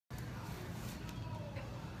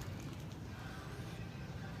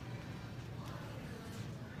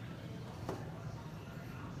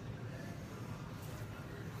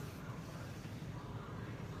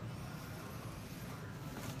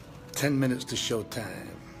10 minutes to showtime.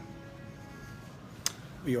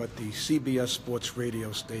 We are at the CBS Sports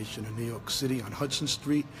Radio station in New York City on Hudson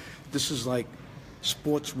Street. This is like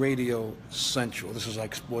Sports Radio Central. This is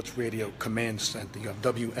like Sports Radio Command Center. You have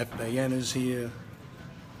WFAN is here.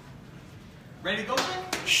 Ready to go,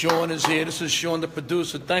 Vic? Sean is here. This is Sean, the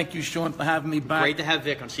producer. Thank you, Sean, for having me back. Great to have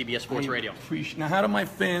Vic on CBS Sports Radio. Now, how do my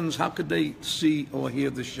fans, how could they see or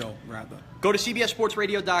hear the show, rather? Go to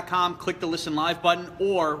cbssportsradio.com, click the Listen Live button,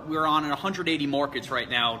 or we're on 180 markets right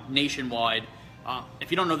now, nationwide.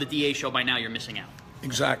 If you don't know the DA show by now, you're missing out.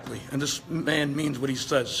 Exactly. And this man means what he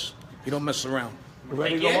says. He don't mess around.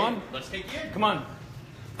 Ready to go on? Let's take you in. Come on.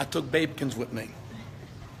 I took Babekins with me.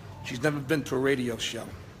 She's never been to a radio show.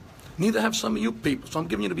 Neither have some of you people, so I'm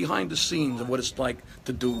giving you the behind the scenes of what it's like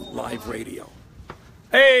to do live radio.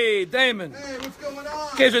 Hey, Damon. Hey, what's going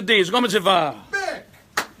on? Que se diz? Como se va? Vic!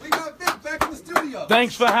 We got Vic back in the studio.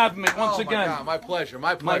 Thanks for having me once again. God, my pleasure,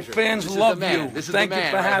 my pleasure. My fans this love is the man. you. This is Thank the man you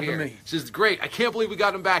for right having here. me. This is great. I can't believe we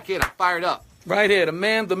got him back in. I'm fired up. Right here, the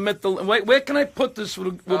man, the myth, the... Wait, where can I put this?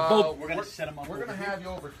 We're both... We're going to set him up. We're going to have you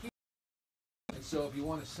over here. And so if you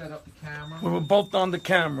want to set up the camera. We were both on the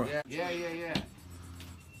camera. Yeah.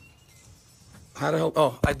 How the hell?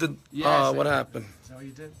 Oh, I did. Yes, what happened? Is that what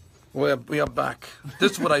you did? We are back.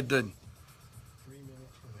 This is what I did.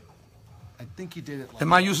 I think you did it like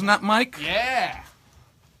Am I using that mic? Yeah.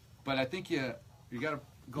 But I think you got to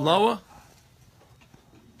go Lower?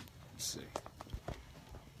 Let's see.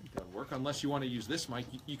 That'll work unless you want to use this mic.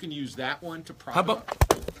 You can use that one to prop How it about...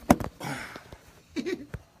 up.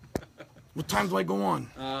 What time do I go on?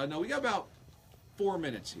 No, we got about 4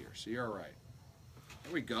 minutes here, so you're all right.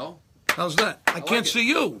 There we go. How's that? I like can't it. see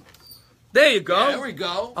you. There you go. Yeah, there we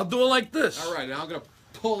go. I'll do it like this. All right, now I'm going to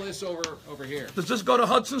pull this over here. Does this go to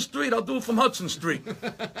Hudson Street? I'll do it from Hudson Street.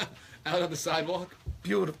 Out on the sidewalk.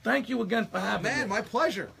 Beautiful. Thank you again for having Man, me. my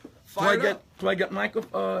pleasure. Do I get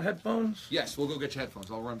headphones? Yes, we'll go get your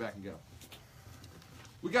headphones. I'll run back and get them.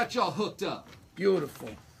 We got y'all hooked up. Beautiful.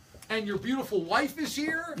 And your beautiful wife is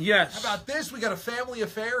here? Yes. How about this? We got a family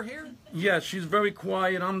affair here? Yes, she's very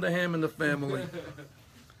quiet. I'm the ham in the family.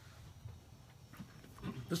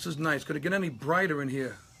 This is nice. Could it get any brighter in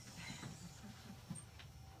here?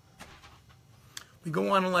 We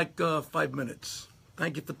go on in like 5 minutes.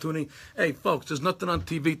 Thank you for tuning. Hey, folks, there's nothing on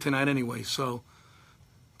TV tonight anyway, so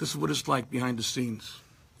this is what it's like behind the scenes.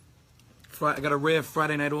 I got a rare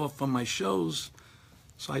Friday night off from my shows,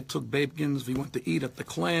 so I took Babekins. We went to eat at the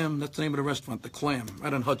Clam. That's the name of the restaurant, the Clam,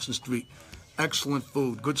 right on Hudson Street. Excellent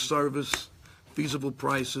food, good service, feasible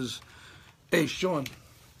prices. Hey, Sean.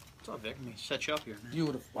 What's up, Vic? Let me set you up here. Man.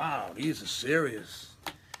 Beautiful. Wow, these are serious.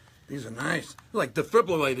 These are nice. They're like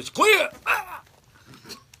defibrillators. Clear! Ah!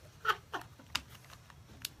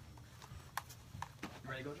 You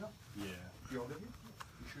ready to go, Joe? Yeah. You all good?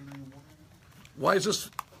 You sure you want Why is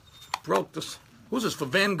this broke? Who's this, for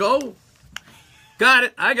Van Gogh? Got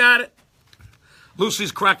it. I got it.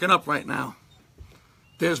 Lucy's cracking up right now.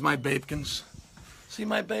 There's my Babekins. See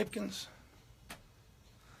my Babekins?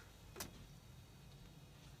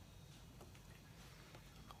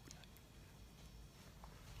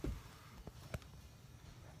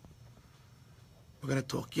 We're going to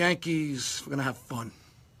talk Yankees. We're going to have fun.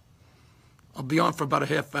 I'll be on for about a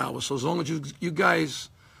half hour, so as long as you guys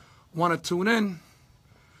want to tune in,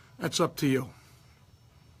 that's up to you.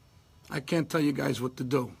 I can't tell you guys what to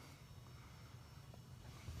do.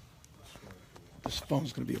 This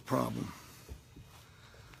phone's going to be a problem.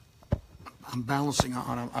 I'm balancing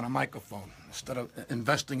on a microphone instead of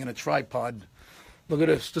investing in a tripod. Look at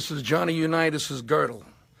this. This is Johnny Unitas. This is Girdle,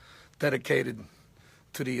 dedicated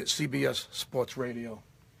to the CBS Sports Radio.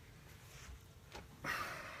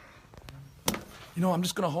 You know, I'm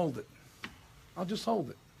just going to hold it. I'll just hold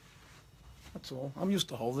it. That's all. I'm used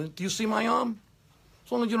to holding it. Do you see my arm?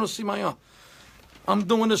 As long as you don't see my arm. I'm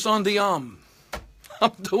doing this on the arm.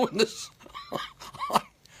 I'm doing this. Oh,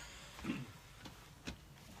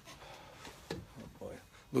 boy.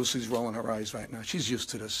 Lucy's rolling her eyes right now. She's used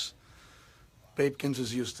to this. Babekins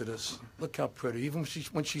is used to this. Look how pretty. Even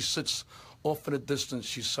when she sits off in the distance,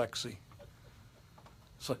 she's sexy.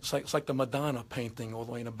 It's like the Madonna painting all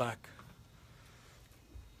the way in the back.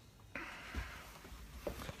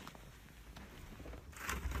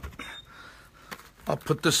 I'll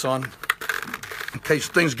put this on in case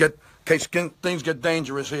things get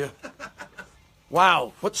dangerous here.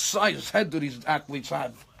 Wow, what size head do these athletes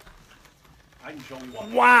have? I can show you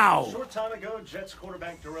one. Wow. A short time ago, Jets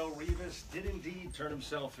quarterback Darrelle Revis did indeed turn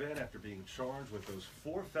himself in after being charged with those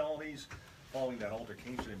 4 felonies following that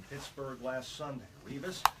altercation in Pittsburgh last Sunday.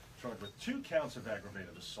 Revis charged with 2 counts of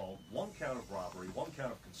aggravated assault, 1 count of robbery, 1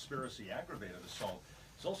 count of conspiracy aggravated assault,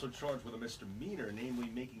 He's also charged with a misdemeanor,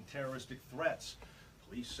 namely making terroristic threats.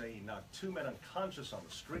 Police say he knocked 2 men unconscious on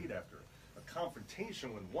the street after a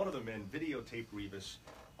confrontation when one of the men videotaped Rivas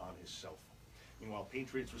on his cell phone. Meanwhile,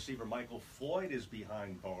 Patriots receiver Michael Floyd is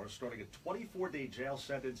behind bars, starting a 24-day jail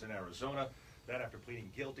sentence in Arizona. That after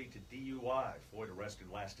pleading guilty to DUI. Floyd arrested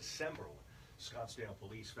last December when Scottsdale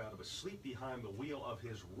police found him asleep behind the wheel of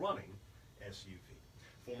his running SUV.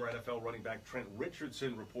 Former NFL running back Trent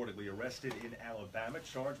Richardson reportedly arrested in Alabama,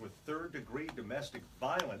 charged with third-degree domestic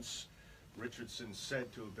violence. Richardson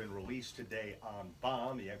said to have been released today on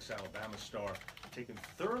bond. The ex-Alabama star taken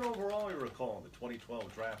third overall, you recall, in the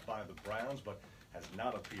 2012 draft by the Browns, but has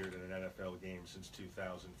not appeared in an NFL game since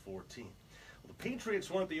 2014. Well, the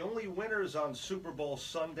Patriots weren't the only winners on Super Bowl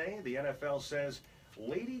Sunday. The NFL says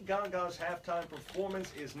Lady Gaga's halftime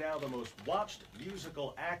performance is now the most watched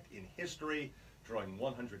musical act in history, drawing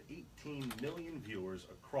 118 million viewers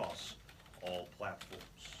across all platforms.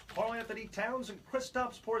 Karl Anthony Towns and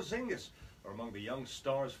Kristaps Porzingis are among the young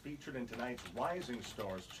stars featured in tonight's Rising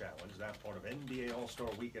Stars Challenge, that part of NBA All-Star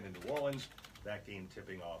Weekend in New Orleans, that game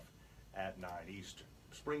tipping off at 9 Eastern.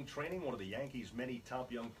 Spring training, one of the Yankees' many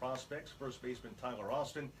top young prospects, first baseman Tyler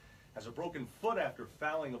Austin, has a broken foot after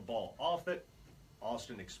fouling a ball off it.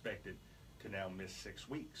 Austin expected to now miss 6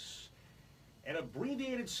 weeks. An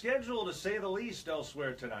abbreviated schedule, to say the least,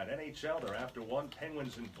 elsewhere tonight. NHL, they're after one.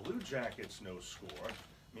 Penguins and Blue Jackets, no score.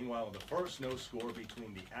 Meanwhile, the first no score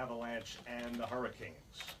between the Avalanche and the Hurricanes.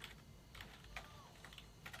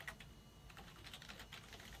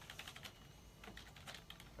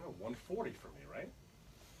 Oh, 140 for me, right?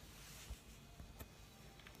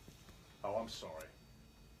 Oh, I'm sorry.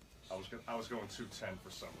 I was going 210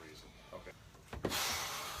 for some reason. Okay.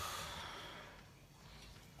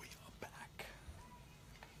 We are back.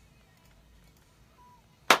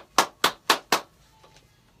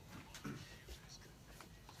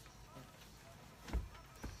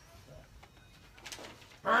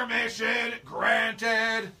 Permission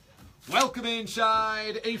granted. Welcome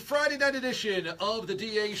inside a Friday night edition of the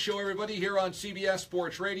DA Show, everybody, here on CBS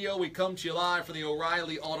Sports Radio. We come to you live from the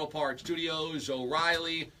O'Reilly Auto Parts Studios.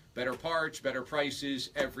 O'Reilly, better parts, better prices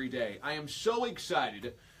every day. I am so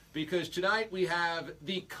excited because tonight we have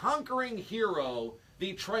the conquering hero,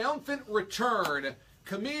 the triumphant return,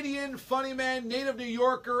 comedian, funny man, native New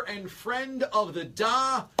Yorker, and friend of the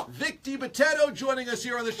Da, Vic Dibitetto, joining us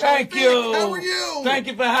here on the show. Thank Vic, you. how are you? Thank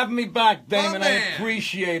you for having me back, Damon. My I man.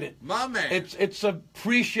 appreciate it. My man. It's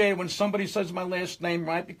appreciated when somebody says my last name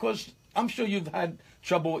right, because I'm sure you've had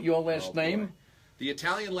trouble with your last name. Boy. The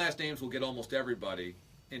Italian last names will get almost everybody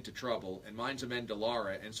into trouble, and mine's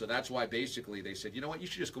Amendolara, and so that's why basically they said, you know what, you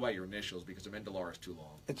should just go by your initials because Amendolara is too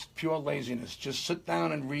long. It's pure laziness. Just sit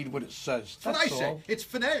down and read what it says. That's what I say. It's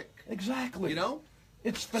phonetic. Exactly. You know?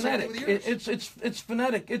 It's phonetic. Same with yours. It's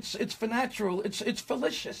phonetic. It's phenatural. It's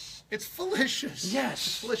fallacious. It's fallacious. Yes.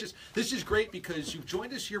 It's fallacious. This is great because you've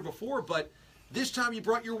joined us here before, but this time you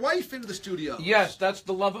brought your wife into the studio. Yes, that's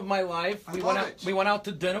the love of my life. I love it. We went out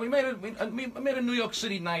to dinner. We made a New York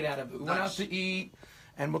City night out of it. We went out Nice. to eat,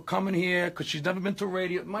 and we're coming here because she's never been to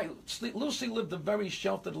radio. Lucy lived a very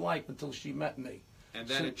sheltered life until she met me. And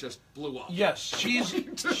then it just blew up. Yes, she's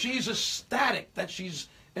ecstatic that she's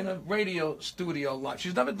in a radio studio live.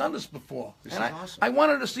 She's never done this before. This and is I awesome. I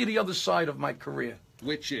wanted to see the other side of my career,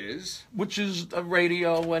 Which is? which is a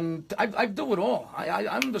radio, and I do it all.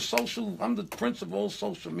 I'm the prince of all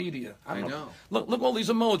social media. I know. Look all these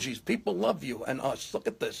emojis. People love you and us. Look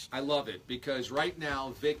at this. I love it because right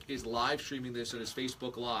now Vic is live streaming this on his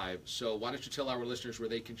Facebook Live. So why don't you tell our listeners where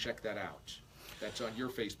they can check that out? That's on your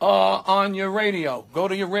Facebook. On your radio. Go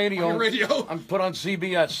to your radio. On your radio? I'm put on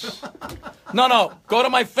CBS. No. Go to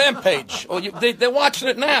my fan page. They're watching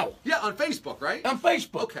it now. Yeah, on Facebook, right? On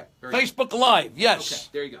Facebook. Okay, very Facebook Live, yes. Okay,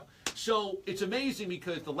 there you go. So it's amazing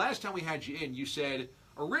because the last time we had you in, you said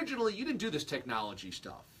originally you didn't do this technology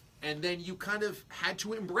stuff, and then you kind of had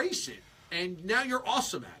to embrace it, and now you're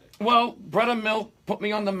awesome at it. Well, Bread and Milk put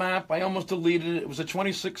me on the map. I almost deleted it. It was a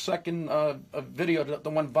 26-second video that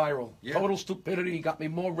went viral. Yeah. Total stupidity. Got me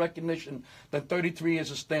more recognition than 33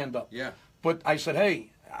 years of stand-up. Yeah. But I said,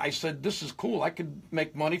 hey, this is cool. I could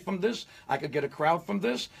make money from this. I could get a crowd from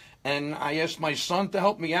this. And I asked my son to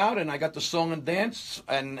help me out, and I got the song and dance,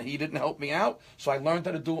 and he didn't help me out, so I learned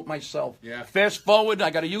how to do it myself. Yeah. Fast forward,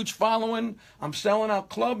 I got a huge following. I'm selling out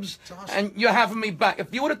clubs, awesome. and you're having me back.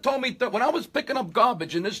 If you would have told me when I was picking up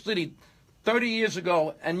garbage in this city 30 years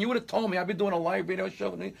ago, and you would have told me I'd be doing a live radio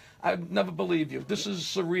show, I'd never believe you. This is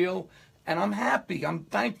surreal. And I'm happy. I'm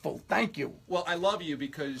thankful. Thank you. Well, I love you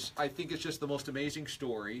because I think it's just the most amazing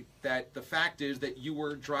story. That the fact is that you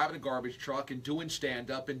were driving a garbage truck and doing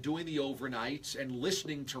stand-up and doing the overnights and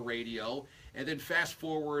listening to radio, and then fast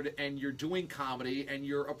forward and you're doing comedy and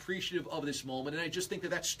you're appreciative of this moment. And I just think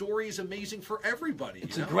that that story is amazing for everybody.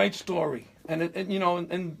 It's a great story. And,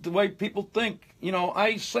 and the way people think,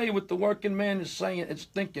 I say what the working man is saying, it's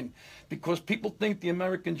thinking. Because people think the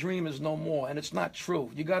American dream is no more, and it's not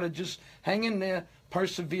true. You got to just hang in there,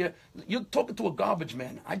 persevere. You're talking to a garbage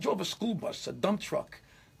man. I drove a school bus, a dump truck.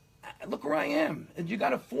 Look where I am, and you got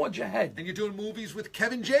to forge ahead. And you're doing movies with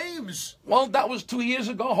Kevin James. Well, that was 2 years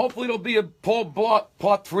ago. Hopefully there'll be a Paul Blart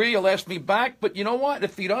Part 3. He'll ask me back. But you know what?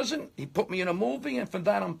 If he doesn't, he put me in a movie, and for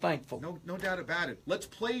that I'm thankful. No doubt about it. Let's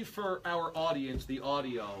play for our audience the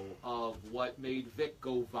audio of what made Vic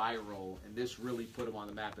go viral, and this really put him on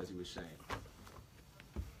the map, as he was saying.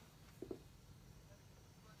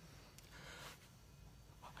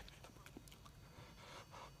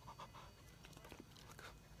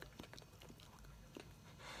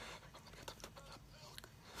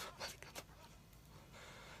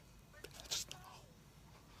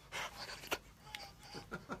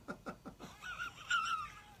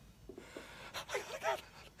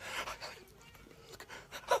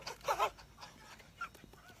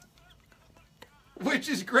 Which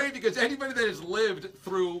is great because anybody that has lived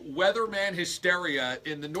through weatherman hysteria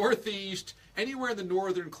in the Northeast, anywhere in the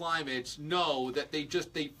northern climates, know that they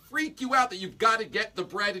freak you out that you've got to get the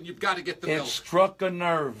bread and you've got to get the milk. It struck a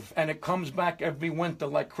nerve, and it comes back every winter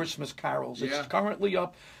like Christmas carols. Yeah. It's currently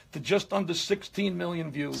up to just under 16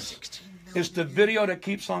 million views. 16 million. It's the video that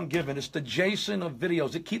keeps on giving. It's the Jason of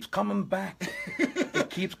videos. It keeps coming back. It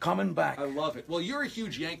keeps coming back. I love it. Well, you're a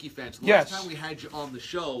huge Yankee fan. So the Yes. last time we had you on the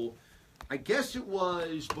show, I guess it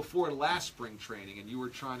was before last spring training, and you were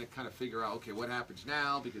trying to kind of figure out, okay, what happens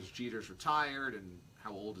now because Jeter's retired, and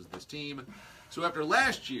how old is this team? So after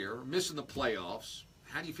last year, missing the playoffs,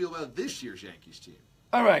 how do you feel about this year's Yankees team?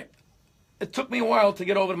 All right. It took me a while to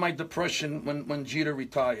get over my depression when Jeter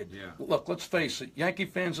retired. Yeah. Look, let's face it. Yankee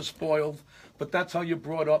fans are spoiled, but that's how you're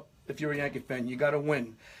brought up if you're a Yankee fan. You got to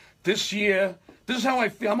win. This year, this is how I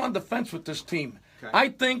feel. I'm on the fence with this team. Okay. I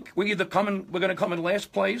think we're going to come in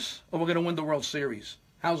last place or we're going to win the World Series.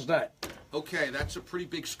 How's that? Okay, that's a pretty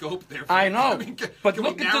big scope there. I know. But can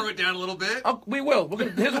we narrow it down a little bit? We will.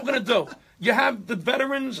 Here's what we're going to do. You have the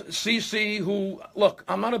veterans, CC, who, look,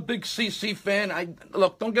 I'm not a big CC fan.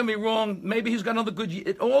 Look, don't get me wrong. Maybe he's got another good year.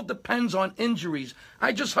 It all depends on injuries.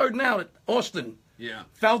 I just heard now that Austin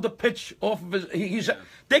fell the pitch off of his.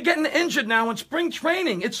 They're getting injured now in spring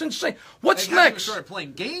training. It's insane. What's They haven't even next? started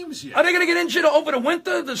playing games yet. Are they going to get injured over the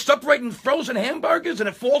winter? They're separating frozen hamburgers and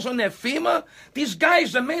it falls on their femur? These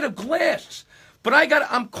guys are made of glass. But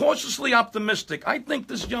I'm cautiously optimistic. I think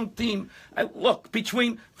this young team,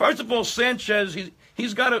 first of all, Sanchez,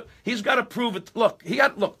 he's got to prove it. Look,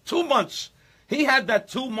 2 months. He had that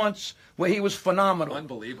 2 months where he was phenomenal.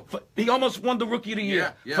 Unbelievable. He almost won the Rookie of the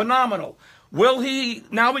Year. Yeah. Phenomenal. Will he?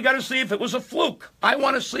 Now we got to see if it was a fluke. I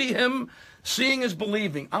want to see him. Seeing is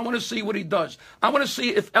believing. I want to see what he does. I want to see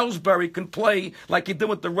if Ellsbury can play like he did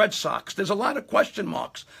with the Red Sox. There's a lot of question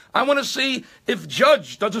marks. I want to see if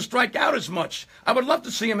Judge doesn't strike out as much. I would love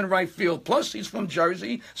to see him in right field. Plus, he's from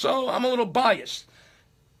Jersey, so I'm a little biased.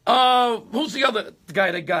 Who's the other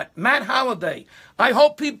guy they got? Matt Holliday. I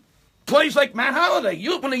hope he plays like Matt Holliday.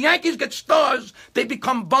 When the Yankees get stars, they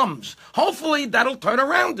become bums. Hopefully, that'll turn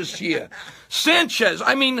around this year. Sanchez,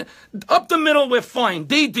 up the middle, we're fine.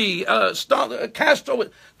 Didi, Castro,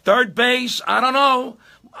 third base, I don't know.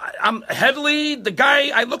 I'm Headley, the guy,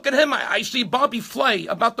 I look at him, I see Bobby Flay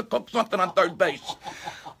about to cook something on third base.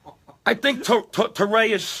 I think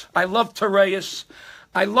Torreyes, I love Torreyes.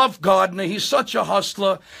 I love Gardner, he's such a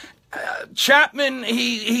hustler. Chapman,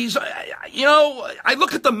 he's I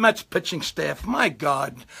look at the Mets pitching staff. My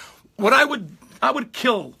God, what I would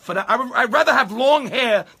kill for that. I'd rather have long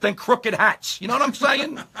hair than crooked hats. You know what I'm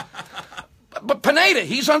saying? But Pineda,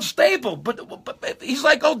 he's unstable. But he's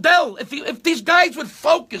like Odell. If these guys would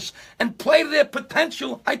focus and play to their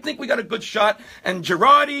potential, I think we got a good shot. And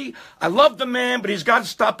Girardi, I love the man, but he's got to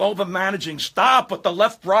stop over-managing. Stop with the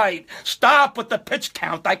left-right. Stop with the pitch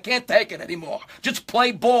count. I can't take it anymore. Just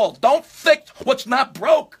play ball. Don't fix what's not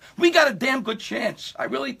broke. We got a damn good chance. I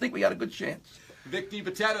really think we got a good chance. Vic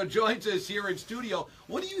Dibitetto joins us here in studio.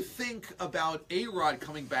 What do you think about A-Rod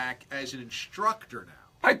coming back as an instructor now?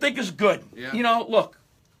 I think it's good. Yeah.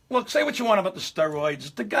 Look, say what you want about the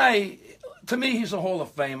steroids. The guy, to me, he's a Hall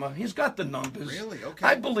of Famer. He's got the numbers. Really? Okay.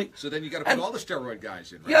 I believe. So then you got to put all the steroid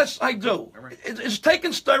guys in, right? Yes, I do. All right. Is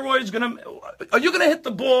taking steroids going to... Are you going to hit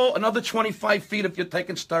the ball another 25 feet if you're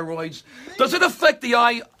taking steroids? Does it affect the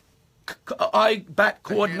eye-bat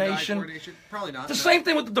coordination? Probably not. The no. same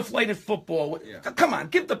thing with the deflated football. Yeah. Come on,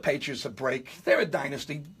 give the Patriots a break. They're a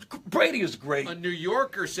dynasty. Brady is great. A New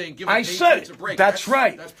Yorker saying, give the I said Patriots it. a break. That's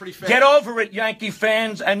right. That's pretty fair. Get over it, Yankee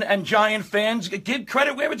fans and Giant fans. Give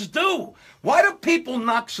credit where it's due. Why do people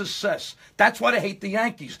knock success? That's why they hate the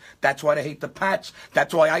Yankees. That's why they hate the Pats.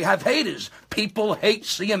 That's why I have haters. People hate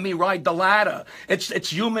seeing me ride the ladder. It's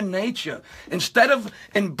human nature. Instead of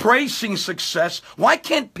embracing success, why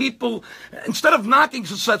can't people, instead of knocking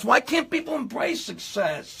success, why can't people embrace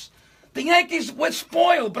success? The Yankees were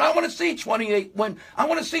spoiled, but I want to see 28 win. I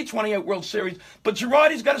want to see 28 World Series. But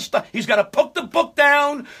Girardi's got to stop. He's got to put the book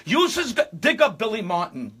down. Dig up Billy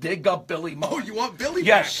Martin. Dig up Billy Martin. Oh, you want Billy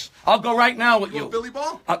Yes. I'll go right now with you. You want Billy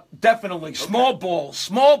Ball? Definitely. Small ball.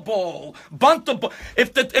 Bunt the ball.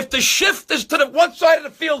 If the shift is to the one side of the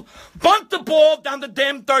field, bunt the ball down the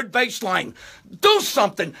damn third baseline. Do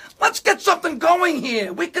something. Let's get something going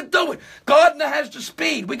here. We could do it. Gardner has the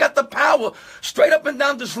speed. We got the power. Straight up and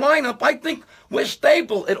down this lineup, I think we're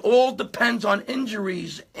stable. It all depends on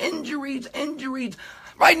injuries. Injuries.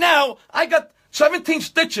 Right now, I got 17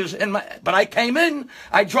 stitches but I came in.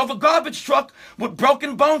 I drove a garbage truck with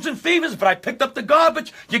broken bones and fevers, but I picked up the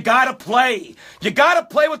garbage. You gotta play. You gotta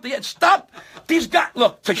play with stop. These guys,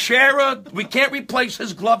 look, Teixeira, we can't replace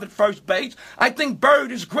his glove at first base. I think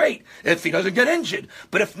Bird is great if he doesn't get injured.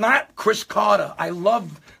 But if not, Chris Carter. I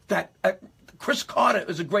love that. Chris Carter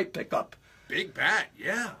is a great pickup. Big bat,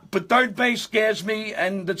 yeah. But third base scares me,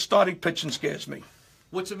 and the starting pitching scares me.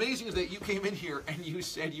 What's amazing is that you came in here and you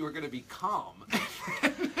said you were going to be calm.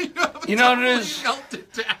 You know what it is?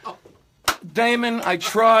 Melted down. Damon, I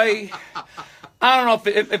try. I don't know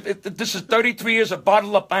if this is 33 years of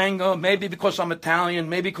bottled up anger, maybe because I'm Italian,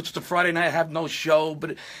 maybe because it's a Friday night I have no show,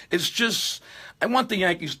 but it's just, I want the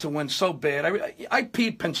Yankees to win so bad. I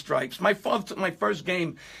peed pinstripes. My first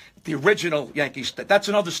game, the original Yankees. That's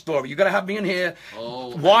another story. You got to have me in here.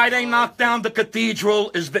 Why they knocked down the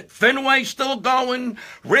Cathedral? Is that Fenway still going?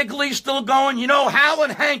 Wrigley still going? You know, Hal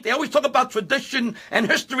and Hank, they always talk about tradition and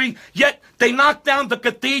history, yet they knocked down the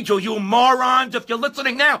Cathedral, you morons, if you're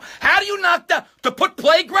listening now. How do you knock down? To put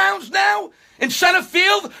playgrounds now? In center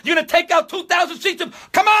field, you're going to take out 2,000 seats.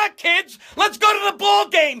 Come on, kids. Let's go to the ball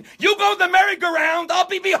game. You go to the merry-go-round. I'll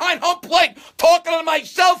be behind home plate talking on my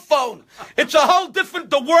cell phone. It's a whole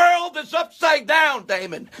different... The world is upside down,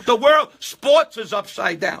 Damon. The world... Sports is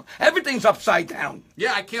upside down. Everything's upside down.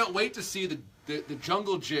 Yeah, I can't wait to see the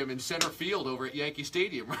jungle gym in center field over at Yankee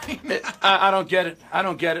Stadium, right? I don't get it. I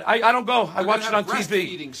don't go. I watch it on TV.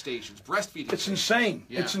 Breastfeeding stations. It's insane.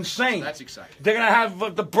 Yeah. It's insane. That's exciting. They're going to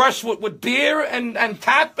have the breast with beer and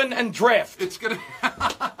tap and draft. It's going to...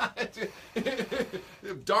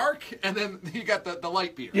 dark, and then you got the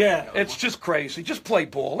light beer. Yeah, it's just crazy. Just play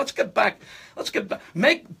ball. Let's get back.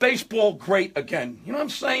 Make baseball great again. You know what I'm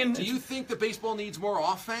saying? Do you think that baseball needs more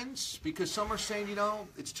offense? Because some are saying,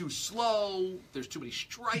 it's too slow. There's too many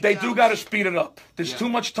strikeouts. They do got to speed it up. There's too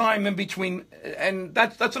much time in between, and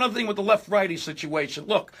that's another thing with the left-righty situation.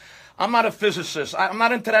 Look, I'm not a physicist. I'm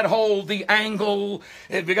not into that whole the angle.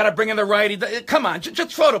 If you got to bring in the righty, come on,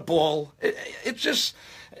 just throw the ball. It's just.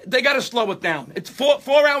 They got to slow it down. It's 4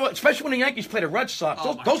 hour, especially when the Yankees play the Red Sox.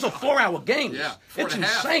 Those are 4 hour games. Yeah, it's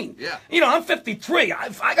insane. Yeah. I'm 53. I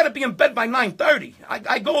got to be in bed by 9:30.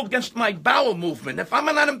 I go against my bowel movement. If I'm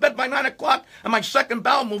not in bed by 9 o'clock and my second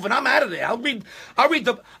bowel movement, I'm out of there. I'll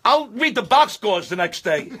read the box scores the next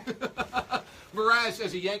day. Mraz,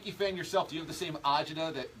 as a Yankee fan yourself, do you have the same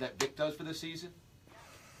agita that Vic does for this season?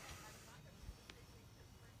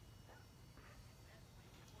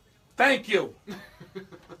 Thank you.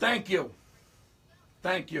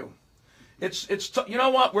 It's you know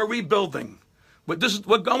what? We're rebuilding. We're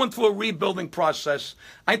going through a rebuilding process.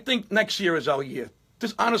 I think next year is our year.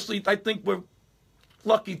 Honestly, I think we're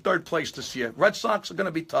lucky third place this year. Red Sox are going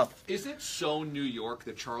to be tough. Is it so New York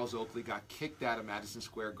that Charles Oakley got kicked out of Madison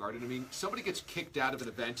Square Garden? I mean, somebody gets kicked out of an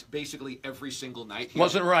event basically every single night.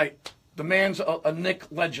 Wasn't right. The man's a Knick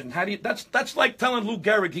legend. That's like telling Lou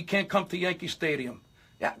Gehrig he can't come to Yankee Stadium.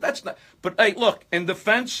 Yeah, that's not. But hey, look, in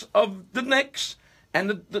defense of the Knicks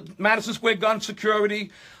and the Madison Square Garden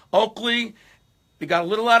security, Oakley, he got a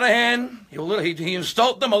little out of hand. He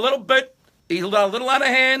insulted them a little bit. He got a little out of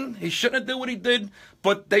hand. He shouldn't have done what he did,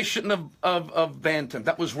 but they shouldn't have banned him.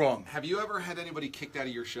 That was wrong. Have you ever had anybody kicked out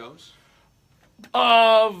of your shows?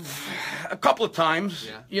 A couple of times.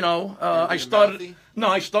 Yeah. I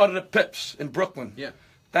started at Pips in Brooklyn. Yeah.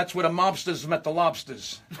 That's where the mobsters met the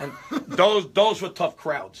lobsters, and those were tough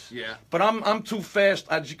crowds. Yeah. But I'm too fast,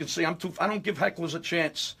 as you can see. I don't give hecklers a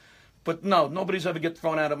chance. But no, nobody's ever get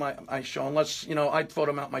thrown out of my show unless I throw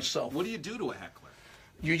them out myself. What do you do to a heckler?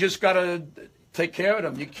 You just gotta take care of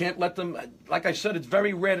them. You can't let them. Like I said, it's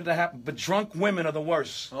very rare that happen. But drunk women are the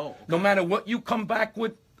worst. Oh, okay. No matter what you come back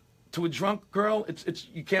with to a drunk girl, it's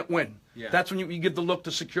you can't win. Yeah. That's when you give the look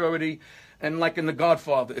to security. And like in The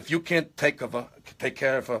Godfather, if you can't take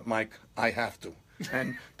care of her, Mike, I have to.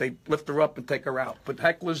 And they lift her up and take her out. But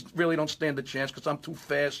hecklers really don't stand a chance because I'm too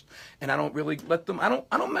fast, and I don't really let them. I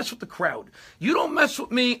don't mess with the crowd. You don't mess with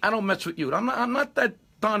me, I don't mess with you. I'm not that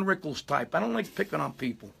Don Rickles type. I don't like picking on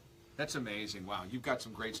people. That's amazing. Wow, you've got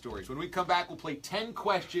some great stories. When we come back, we'll play 10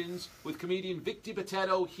 questions with comedian Vic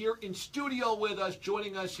Dibitetto here in studio with us,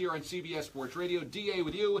 joining us here on CBS Sports Radio. DA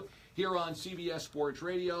with you here on CBS Sports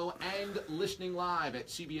Radio and listening live at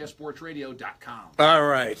cbssportsradio.com. All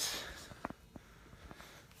right.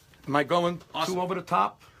 Am I going Awesome. too over the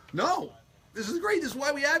top? No, this is great. This is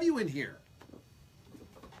why we have you in here.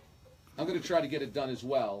 I'm going to try to get it done as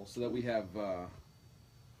well so that we have the...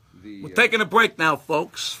 We're taking a break now,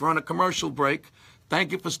 folks. We're on a commercial break.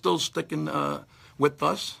 Thank you for still sticking with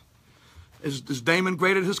us. Is Damon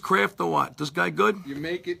great at his craft or what? This guy good? You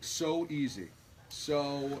make it so easy.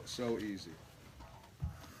 So easy.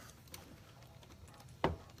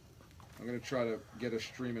 I'm going to try to get us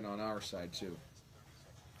streaming on our side, too.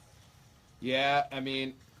 Yeah, I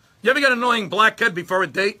mean... You ever get an annoying blackhead before a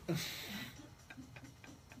date?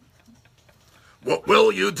 What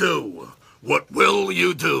will you do? What will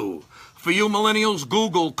you do? For you millennials,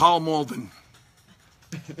 Google Carl Malden.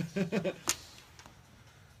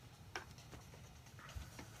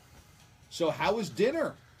 So how was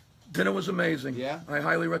dinner? Dinner was amazing. Yeah? I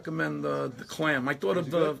highly recommend the clam. I thought of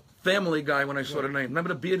the Family Guy when I saw the name. Remember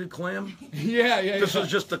the bearded clam? Yeah. This was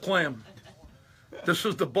just the clam. This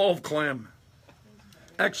was the bald clam.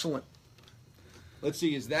 Excellent. Let's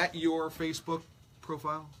see, is that your Facebook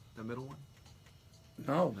profile? The middle one?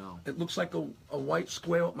 No. No. It looks like a white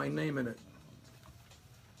square with my name in it.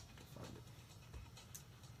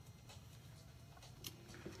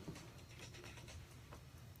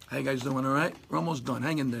 How you guys doing, all right? We're almost done.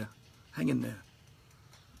 Hang in there. Hang in there.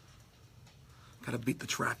 Got to beat the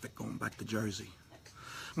traffic going back to Jersey.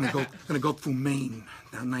 I'm gonna go through Maine,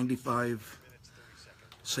 down 95,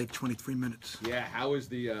 save 23 minutes. Yeah, how is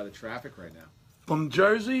the traffic right now? From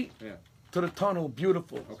Jersey Yeah. to the tunnel,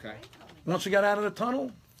 beautiful. Okay. Once we got out of the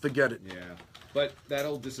tunnel, forget it. Yeah. But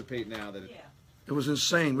that'll dissipate now that It was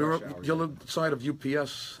insane. We were Rush hour, the other side of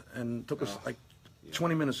UPS, and it took us like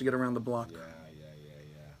 20 minutes to get around the block. Yeah.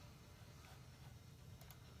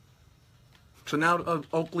 So now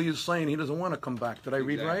Oakley is saying he doesn't want to come back. Did I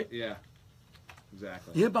read right? Yeah.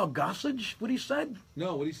 Exactly. You hear about Gossage? What he said?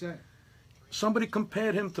 No, what did he say? Somebody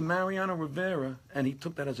compared him to Mariano Rivera, and he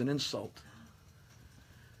took that as an insult.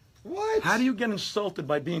 What? How do you get insulted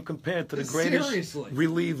by being compared to the greatest Seriously?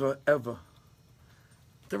 reliever ever?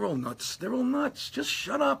 They're all nuts. They're all nuts. Just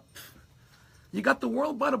shut up. You got the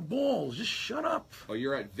world by the balls. Just shut up. Oh,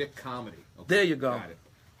 you're at Vic Comedy. Okay. There you go. Got it.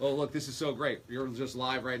 Oh, look, this is so great. You're just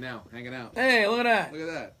live right now, hanging out. Hey, look at that. Look at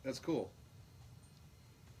that. That's cool.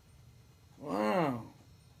 Wow.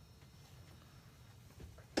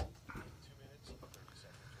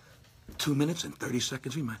 2 minutes and 30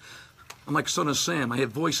 seconds. I'm like Son of Sam. I have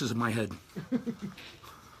voices in my head. You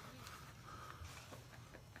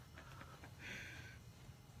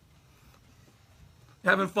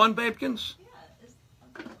having fun, Babekins?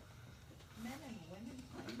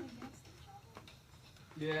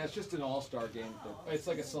 Yeah, it's just an all-star game. It's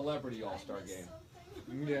like a celebrity all-star game.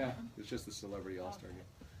 Yeah, it's just a celebrity all-star game.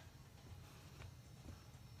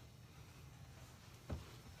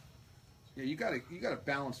 Yeah, you got it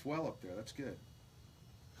balanced well up there. That's good.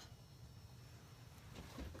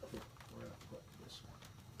 Where did I put this one?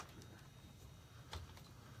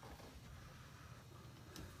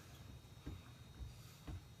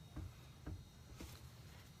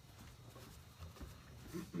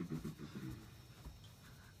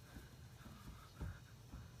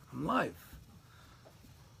 I'm live.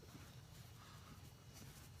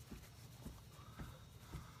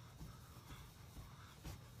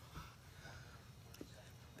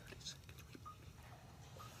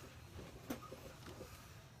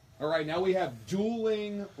 All right, now we have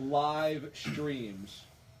dueling live streams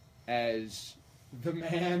as the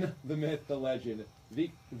man, the myth, the legend,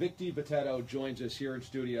 Vic Dibitetto joins us here in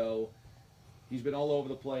studio. He's been all over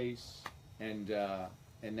the place, and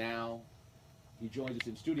now he joins us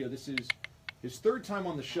in studio. This is his third time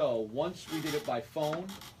on the show. Once we did it by phone,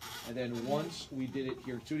 And then once we did it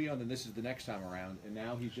here in studio, and then this is the next time around, and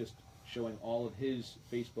now he's just showing all of his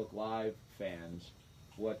Facebook Live fans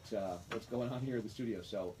what's going on here in the studio.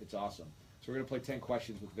 So it's awesome. So we're going to play 10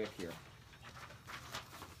 questions with Vic here.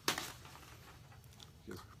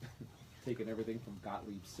 Just taking everything from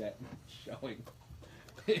Gottlieb's set and showing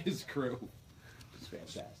his crew. It's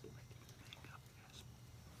fantastic.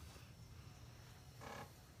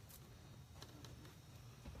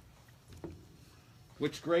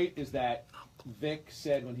 What's great is that Vic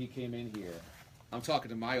said when he came in here, I'm talking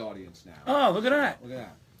to my audience now. Oh, look at that. Look at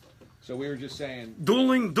that. So we were just saying.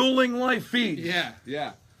 Dueling live feeds. Yeah,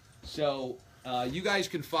 yeah. So you guys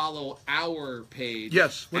can follow our page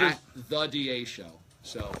Yes, at The DA Show.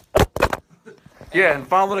 So. Yeah, and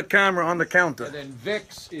follow the camera on the counter. And then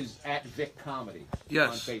Vic's is at Vic Comedy. Yes.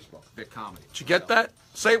 On Facebook. Vic Comedy. Did you get that?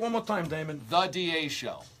 Say it one more time, Damon. The DA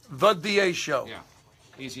Show. The DA Show. Yeah.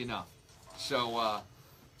 Easy enough. So,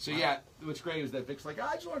 yeah, what's great is that Vic's like,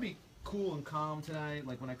 I just want to be cool and calm tonight.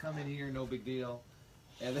 Like, when I come in here, no big deal.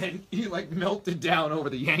 And then he, like, melted down over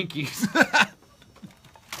the Yankees.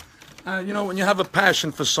 You know, when you have a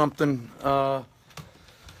passion for something, because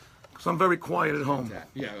I'm very quiet at home.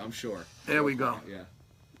 Yeah, I'm sure. There we go. Yeah.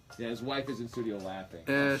 Yeah, his wife is in studio laughing.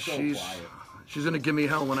 Yeah, So quiet. she's gonna give me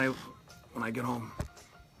hell when I get home.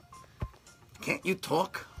 Can't you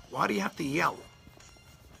talk? Why do you have to yell?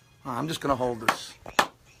 I'm just gonna hold this.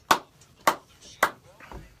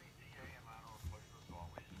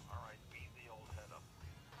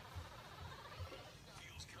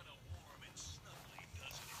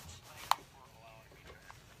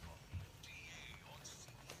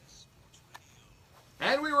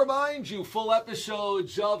 And we remind you, full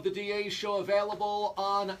episodes of the DA Show available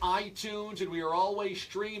on iTunes, and we are always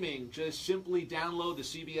streaming. Just simply download the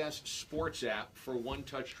CBS Sports app for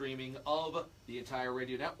one-touch streaming of the entire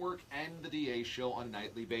radio network and the DA Show on a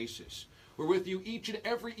nightly basis. We're with you each and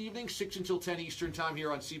every evening, 6 until 10 Eastern Time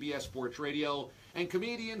here on CBS Sports Radio. And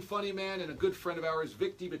comedian, funny man, and a good friend of ours,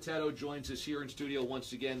 Vic Dibitetto, joins us here in studio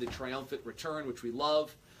once again, the triumphant return, which we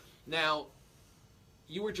love. Now,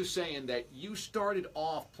 you were just saying that you started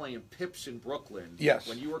off playing Pips in Brooklyn. Yes.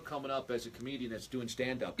 When you were coming up as a comedian that's doing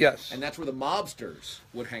stand-up. Yes. And that's where the mobsters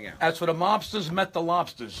would hang out. That's where the mobsters met the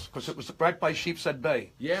lobsters, because it was right by Sheepshead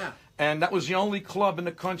Bay. Yeah. And that was the only club in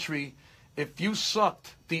the country. If you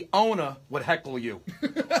sucked, the owner would heckle you.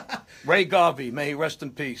 Ray Garvey, may he rest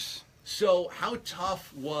in peace. So how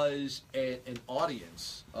tough was an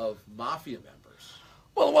audience of mafia members?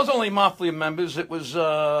 Well, it wasn't only mafia members. It was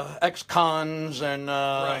ex-cons and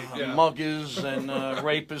muggers and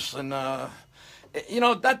rapists. And, you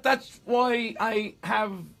know, that's why I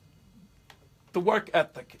have the work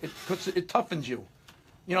ethic. Because it toughens you.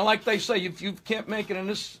 You know, like they say, if you can't make it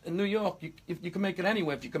in New York, you can make it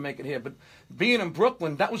anywhere if you can make it here. But being in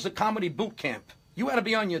Brooklyn, that was the comedy boot camp. You had to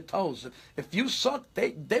be on your toes. If you sucked,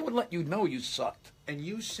 they would let you know you sucked. And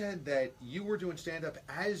you said that you were doing stand-up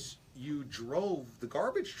as you drove the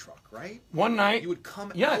garbage truck, right? One night. You would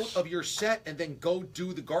come Yes. out of your set and then go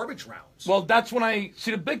do the garbage rounds. Well, that's when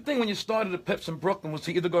the big thing when you started at Pips in Brooklyn was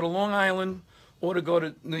to either go to Long Island or to go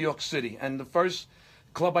to New York City. And the first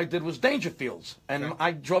club I did was Dangerfields. And Okay.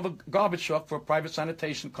 I drove a garbage truck for a private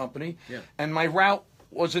sanitation company. Yeah. And my route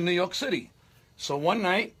was in New York City. So one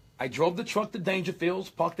night, I drove the truck to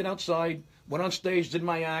Dangerfields, parked it outside, went on stage, did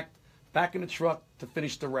my act, back in the truck to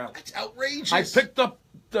finish the route. That's outrageous. I picked up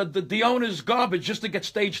the owner's garbage just to get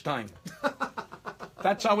stage time.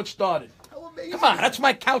 That's how it started. How amazing. Come on, that's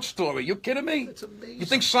my couch story. You kidding me? That's amazing. You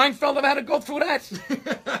think Seinfeld ever had to go through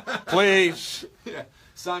that? Please. Yeah.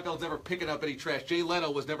 Seinfeld's never picking up any trash. Jay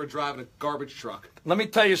Leno was never driving a garbage truck. Let me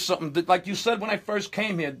tell you something. Like you said when I first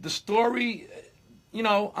came here, the story, you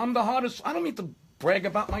know, I'm the hardest. I don't mean to brag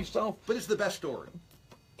about myself. But it's the best story.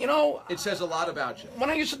 You know, It says a lot about you. when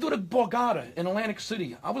I used to do the Borgata in Atlantic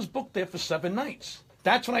City, I was booked there for 7 nights.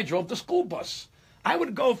 That's when I drove the school bus. I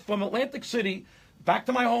would go from Atlantic City back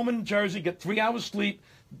to my home in Jersey, get 3 hours sleep,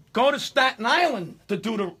 go to Staten Island to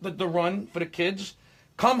do the run for the kids,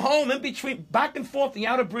 come home in between, back and forth the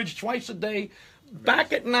Outer Bridge twice a day,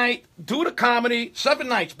 back at night, do the comedy, 7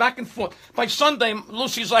 nights, back and forth. By Sunday,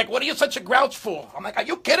 Lucy's like, what are you such a grouch for? I'm like, are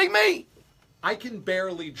you kidding me? I can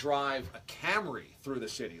barely drive a Camry through the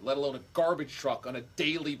city, let alone a garbage truck on a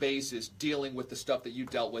daily basis, dealing with the stuff that you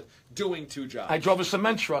dealt with, doing 2 jobs. I drove a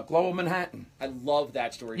cement truck, Lower Manhattan. I love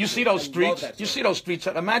that story. You too. see those I love streets? that You story. see those streets?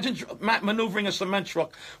 Imagine maneuvering a cement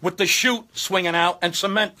truck with the chute swinging out and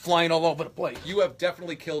cement flying all over the place. You have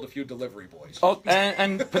definitely killed a few delivery boys. Oh,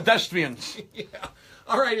 and pedestrians. Yeah.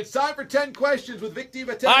 All right, it's time for 10 questions with Vic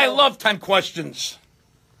Dibitetto. I love 10 questions.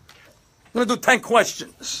 I'm going to do 10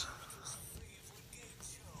 questions.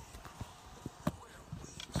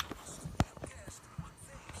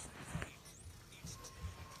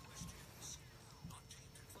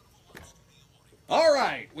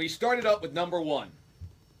 We started out with number 1.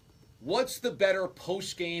 What's the better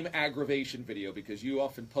post-game aggravation video? Because you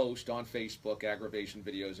often post on Facebook aggravation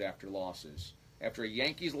videos after losses. After a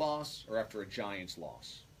Yankees loss or after a Giants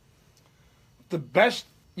loss? The best,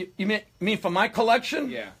 you mean for my collection?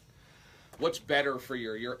 Yeah. What's better for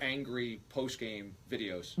your angry post-game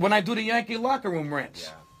videos? When I do the Yankee locker room rants.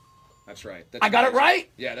 Yeah, that's right. That's I got amazing. it right?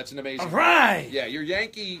 Yeah, that's an amazing. All right. Yeah, your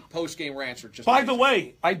Yankee post-game rants are just By amazing. the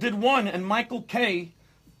way, I did one, and Michael K.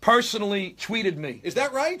 personally tweeted me. Is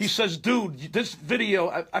that right? He says, dude, this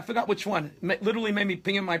video, I forgot which one, literally made me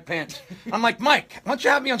pee in my pants. I'm like, Mike, why don't you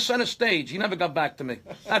have me on center stage? He never got back to me.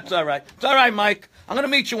 That's all right. It's all right, Mike. I'm going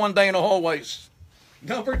to meet you one day in the hallways.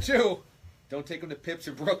 Number 2. Don't take him to Pips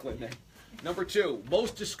in Brooklyn, then. Number 2.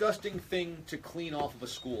 Most disgusting thing to clean off of a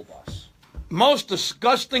school bus. Most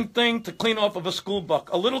disgusting thing to clean off of a school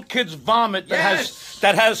buck. A little kid's vomit Yes!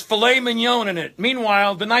 that has filet mignon in it.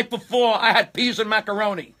 Meanwhile, the night before, I had peas and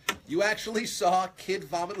macaroni. You actually saw a kid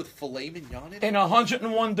vomit with filet mignon in it? In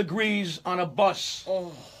 101 degrees on a bus.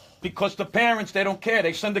 Oh. Because the parents, they don't care.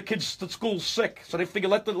 They send the kids to school sick. So they figure,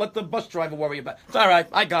 let the bus driver worry about it. It's all right.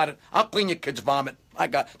 I got it. I'll clean your kid's vomit. I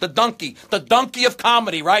got the donkey of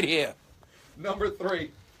comedy right here. Number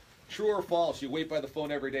 3. True or false? You wait by the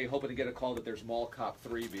phone every day hoping to get a call that there's Mall Cop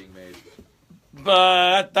 3 being made.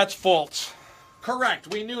 But that's false. Correct.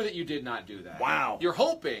 We knew that you did not do that. Wow. You're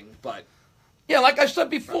hoping, but... Yeah, like I said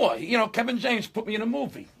before, Kevin James put me in a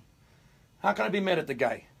movie. How can I be mad at the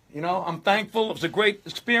guy? I'm thankful. It was a great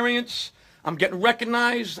experience. I'm getting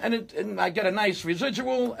recognized, and I get a nice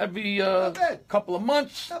residual every couple of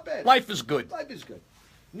months. Not bad. Life is good. Life is good.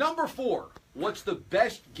 Number 4. What's the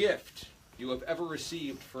best gift you have ever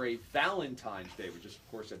received for a Valentine's Day? We just, of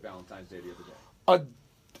course, had Valentine's Day the other day.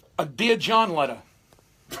 A Dear John letter.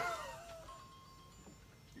 You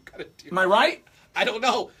got a deal. Am I right? I don't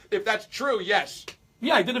know if that's true. Yes.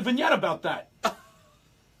 Yeah, I did a vignette about that.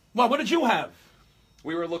 Well, what did you have?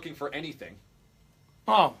 We were looking for anything.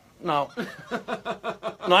 Oh, no.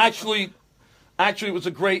 No, actually, it was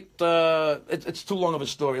a great, it's too long of a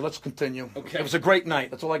story. Let's continue. Okay. It was a great night.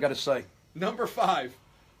 That's all I got to say. Number 5.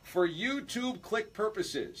 For YouTube click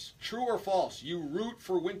purposes, true or false, you root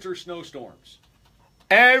for winter snowstorms.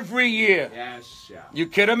 Every year. Yes, yeah. You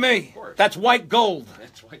kidding me? Of course. That's white gold.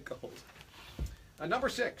 That's white gold. Number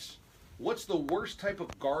 6. What's the worst type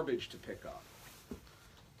of garbage to pick up?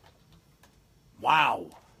 Wow.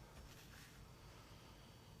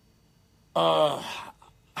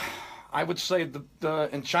 I would say the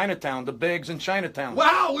in Chinatown, the bags in Chinatown.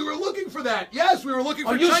 Wow, we were looking for that. Yes, we were looking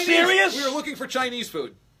for Are you Chinese. serious? We were looking for Chinese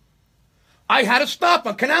food. I had to stop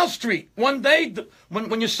on Canal Street one day.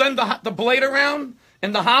 When you send the blade around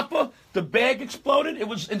in the hopper, the bag exploded. It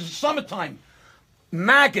was in the summertime.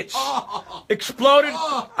 Maggots exploded.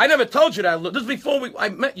 I never told you that. This is before I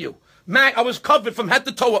met you. I was covered from head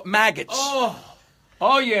to toe with maggots.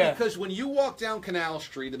 Oh yeah. Because when you walk down Canal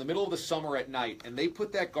Street in the middle of the summer at night and they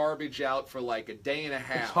put that garbage out for like a day and a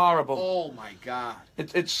half. It's horrible. Oh my God.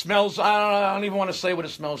 It smells. I don't even want to say what it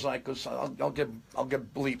smells like because I'll get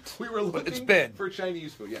bleeped. We were But it's looking bad. for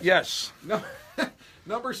Chinese food. Yes. Yes. No,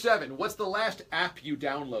 number 7. What's the last app you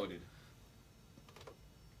downloaded?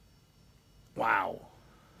 Wow.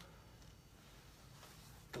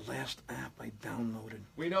 The last app I downloaded.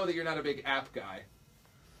 We know that you're not a big app guy.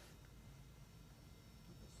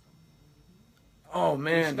 Oh We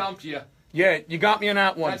man. stumped you. Yeah, you got me on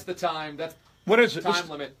that one. That's the time. That's What is it? time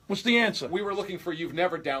limit. What's the answer? We were looking for you've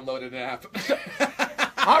never downloaded an app.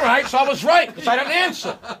 All right, so I was right because I didn't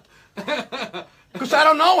answer. Because I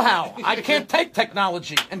don't know how. I can't take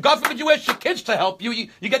technology. And God forbid you ask your kids to help you.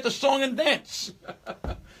 You get the song and dance.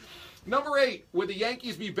 Number 8. Would the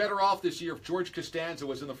Yankees be better off this year if George Costanza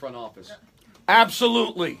was in the front office?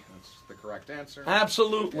 Absolutely. That's the correct answer.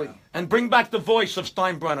 Absolutely. And bring back the voice of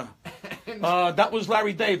Steinbrenner. That was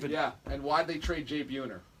Larry David. Yeah. And why'd they trade Jay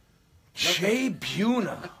Buhner? Jay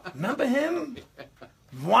Buhner. Remember him?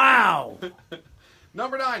 Wow.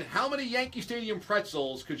 Number 9. How many Yankee Stadium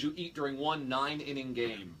pretzels could you eat during one 9-inning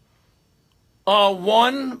game?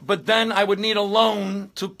 One, but then I would need a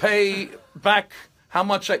loan to pay back how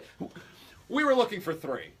much We were looking for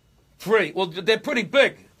 3. 3. Well, they're pretty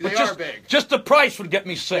big. They just, are big. Just the price would get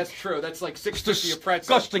me sick. That's true. That's like It's $6.50 a pretzel.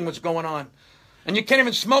 disgusting what's going on. And you can't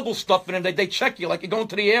even smuggle stuff in them. They check you like you're going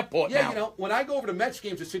to the airport Yeah, now. you know, when I go over to Mets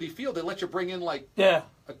games at Citi Field, they let you bring in like Yeah.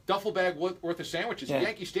 a duffel bag worth of sandwiches. Yeah. At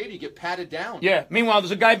Yankee Stadium, you get patted down. Yeah. Meanwhile, there's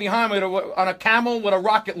a guy behind me on a camel with a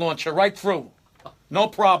rocket launcher right through. No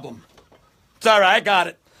problem. It's all right. I got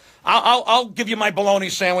it. I'll give you my bologna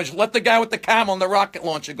sandwich. Let the guy with the camel and the rocket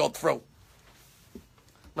launcher go through.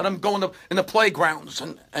 Let him go in the playgrounds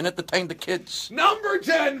and entertain the kids. Number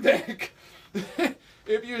 10, Vic.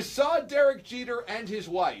 If you saw Derek Jeter and his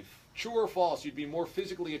wife, true or false, you'd be more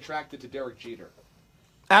physically attracted to Derek Jeter.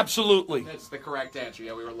 Absolutely. That's the correct answer.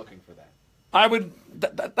 Yeah, we were looking for that. I would.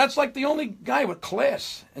 That's like the only guy with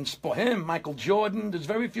class in sport. Him, Michael Jordan. There's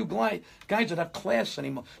very few guys that have class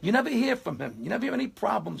anymore. You never hear from him. You never hear any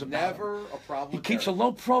problems about him. Never a problem. He with keeps a Derek.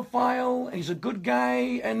 low profile, and he's a good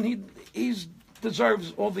guy, and he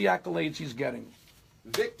deserves all the accolades he's getting.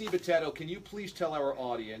 Vic Dibitetto, can you please tell our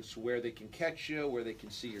audience where they can catch you, where they can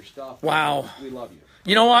see your stuff? Wow. We love you.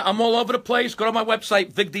 You know what? I'm all over the place. Go to my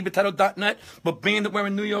website, vicdibitetto.net. But being that we're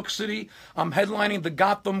in New York City, I'm headlining the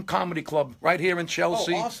Gotham Comedy Club right here in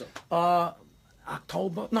Chelsea. Oh,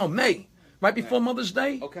 awesome. May. Right before Mother's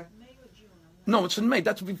Day? Okay. No, it's in May.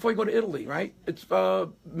 That's before you go to Italy, right? It's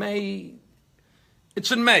May.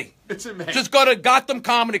 It's in May. It's in May. Just go to Gotham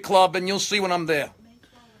Comedy Club and you'll see when I'm there.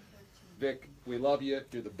 Vic, we love you.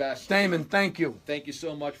 You're the best. Damon, thank you. Thank you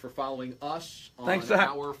so much for following us on Thanks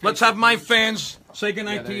our for Let's have my page. fans say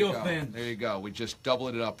goodnight Yeah, to there your go. fans. There you go. We just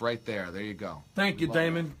doubled it up right there. There you go. Thank you, Love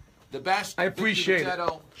Damon. The best. I appreciate Vic it.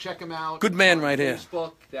 Dibitetto. Check him out. Good man on right here.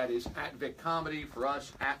 Facebook. That is at Vic Comedy. For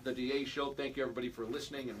us, at The DA Show. Thank you, everybody, for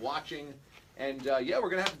listening and watching. And, yeah,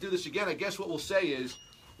 we're going to have to do this again. I guess what we'll say is...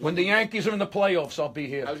 When the Yankees are in the playoffs, I'll be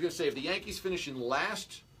here. I was going to say, if the Yankees finish in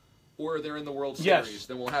last or they're in the World Yes. Series,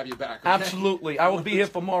 then we'll have you back. Okay? Absolutely. I will be here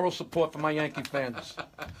for moral support for my Yankee fans.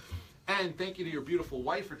 And thank you to your beautiful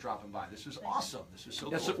wife for dropping by. This was awesome. This was so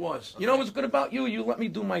Yes, cool. it was. You know what's good about you? You let me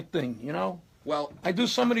do my thing, you know? Well, I do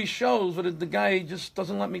some of these shows where the guy just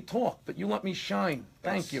doesn't let me talk, but you let me shine.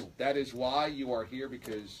 Thank you. That is why you are here,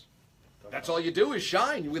 because that's all you do is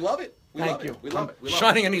shine. We love it. We love Thank you. it. We love it. We love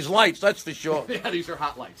Shining in these lights, that's for sure. it. Yeah, these are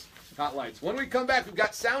hot lights. Hot lights. When we come back, we've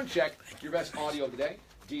got Sound Check, your best audio of the day.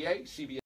 DA, CBS.